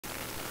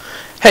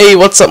Hey,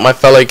 what's up my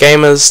fellow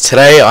gamers?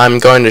 Today I'm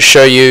going to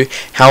show you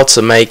how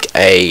to make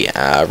a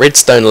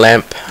redstone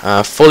lamp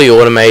fully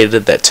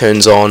automated that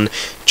turns on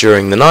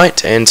during the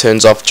night and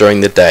turns off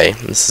during the day.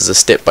 This is a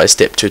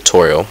step-by-step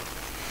tutorial.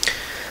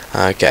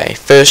 Okay,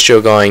 first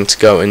you're going to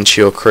go into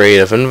your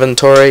creative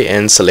inventory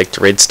and select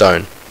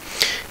redstone.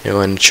 You're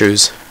going to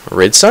choose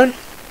redstone,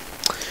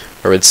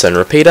 a redstone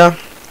repeater,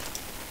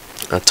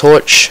 a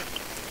torch,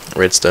 a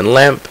redstone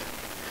lamp,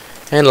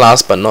 and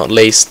last but not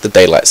least the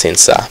daylight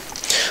sensor.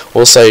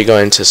 Also, you're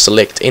going to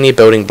select any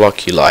building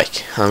block you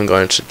like. I'm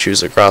going to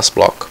choose a grass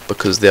block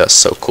because they are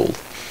so cool.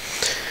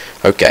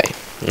 Okay,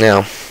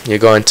 now you're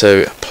going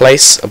to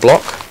place a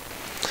block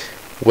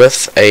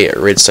with a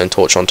redstone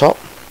torch on top.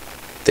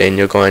 Then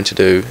you're going to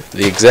do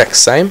the exact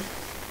same,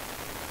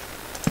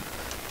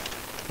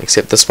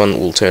 except this one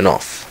will turn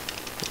off.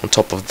 On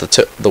top of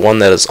the one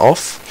that is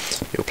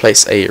off, you'll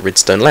place a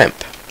redstone lamp.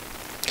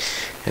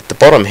 At the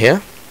bottom here,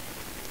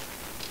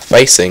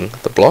 facing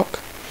the block,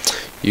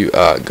 you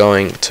are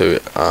going to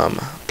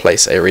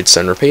place a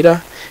redstone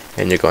repeater,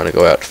 and you're going to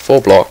go out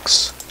 4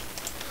 blocks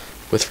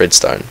with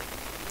redstone.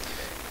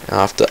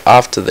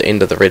 After the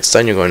end of the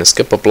redstone, you're going to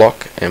skip a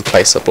block and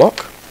place a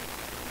block,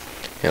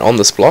 and on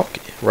this block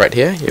right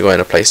here you're going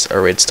to place a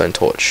redstone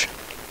torch,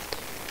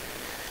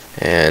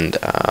 and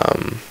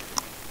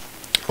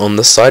on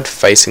this side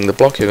facing the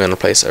block you're going to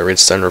place a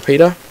redstone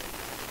repeater.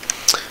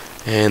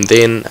 And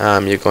then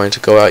you're going to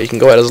go out. You can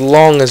go out as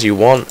long as you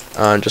want.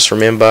 Just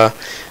remember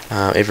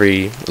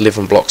every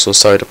 11 blocks or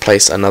so to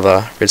place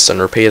another redstone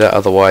repeater,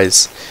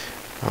 otherwise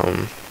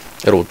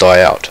it'll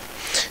die out.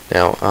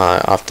 Now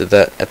after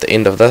that, at the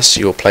end of this,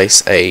 you'll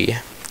place a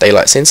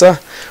daylight sensor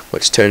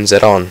which turns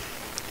that on.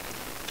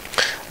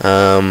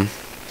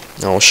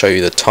 I'll show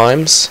you the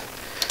times.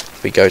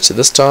 If we go to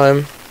this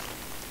time,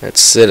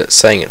 it's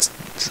saying it's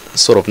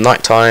sort of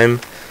night time,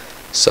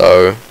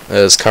 so it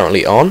is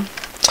currently on,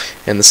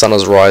 and the sun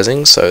is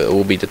rising, so it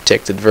will be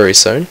detected very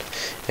soon.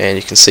 And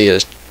you can see it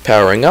is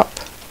powering up,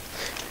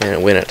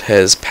 and when it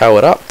has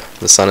powered up,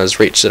 the sun has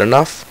reached it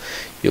enough,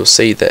 you'll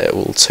see that it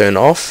will turn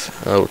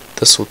off.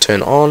 This will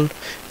turn on,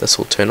 this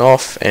will turn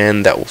off,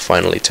 and that will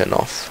finally turn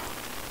off.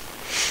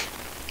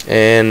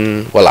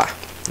 And voila,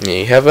 there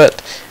you have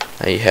it.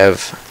 You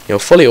have your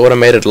fully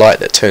automated light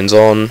that turns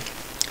on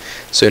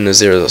as soon as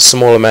there is a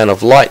small amount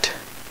of light,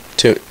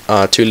 too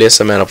less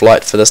amount of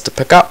light for this to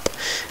pick up,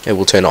 it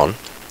will turn on.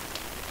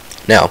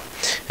 Now,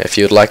 if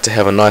you'd like to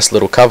have a nice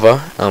little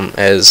cover,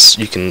 as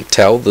you can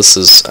tell, this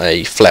is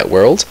a flat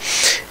world,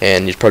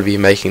 and you'd probably be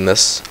making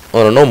this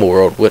on a normal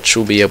world, which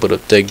will be able to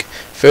dig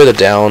further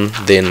down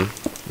than,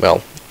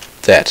 well,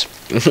 that.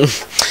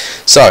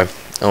 So,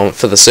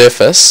 for the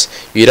surface,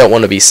 you don't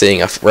want to be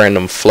seeing a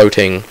random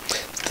floating.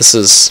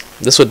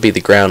 This would be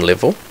the ground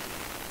level.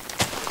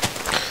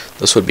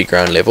 This would be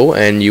ground level,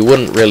 and you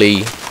wouldn't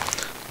really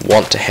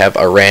want to have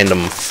a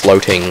random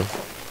floating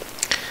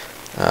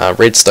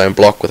redstone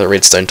block with a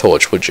redstone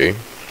torch, would you?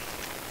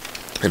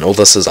 And all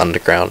this is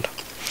underground.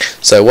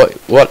 So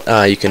what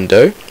you can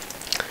do,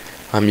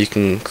 you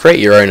can create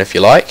your own if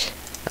you like.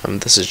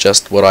 This is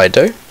just what I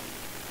do.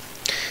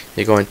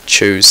 You're going to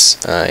choose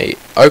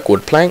oak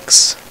wood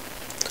planks,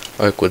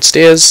 oak wood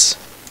stairs,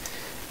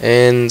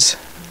 and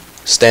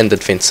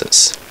standard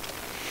fences.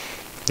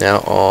 Now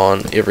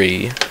on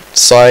every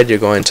side you're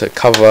going to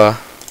cover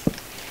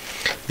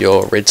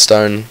your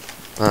redstone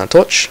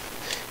torch,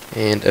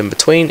 and in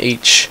between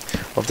each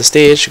of the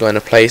stairs you're going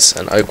to place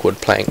an oak wood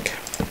plank.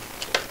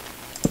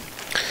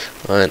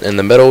 And in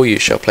the middle you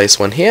shall place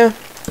one here,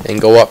 and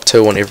go up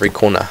 2 on every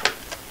corner.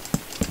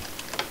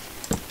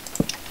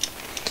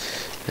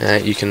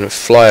 You can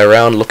fly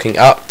around looking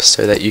up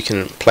so that you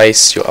can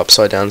place your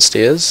upside down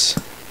stairs.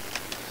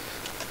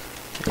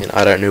 And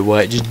I don't know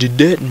why I just did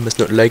that. You must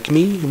not like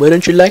me. Why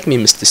don't you like me,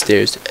 Mr.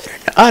 Stairs?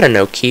 I don't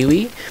know,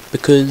 Kiwi.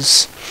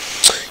 Because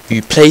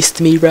you placed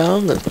me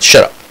wrong.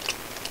 Shut up.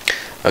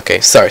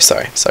 Okay, sorry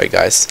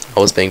guys. I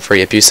was being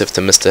very abusive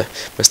to Mr.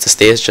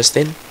 Stairs just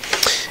then.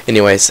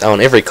 Anyways, on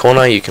every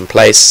corner you can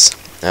place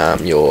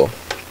your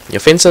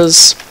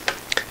fences,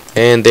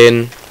 and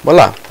then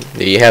voila,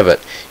 there you have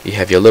it. You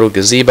have your little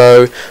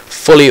gazebo,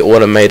 fully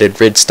automated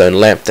redstone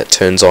lamp that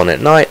turns on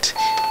at night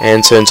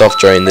and turns off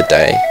during the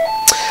day.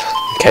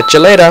 Catch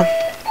you later.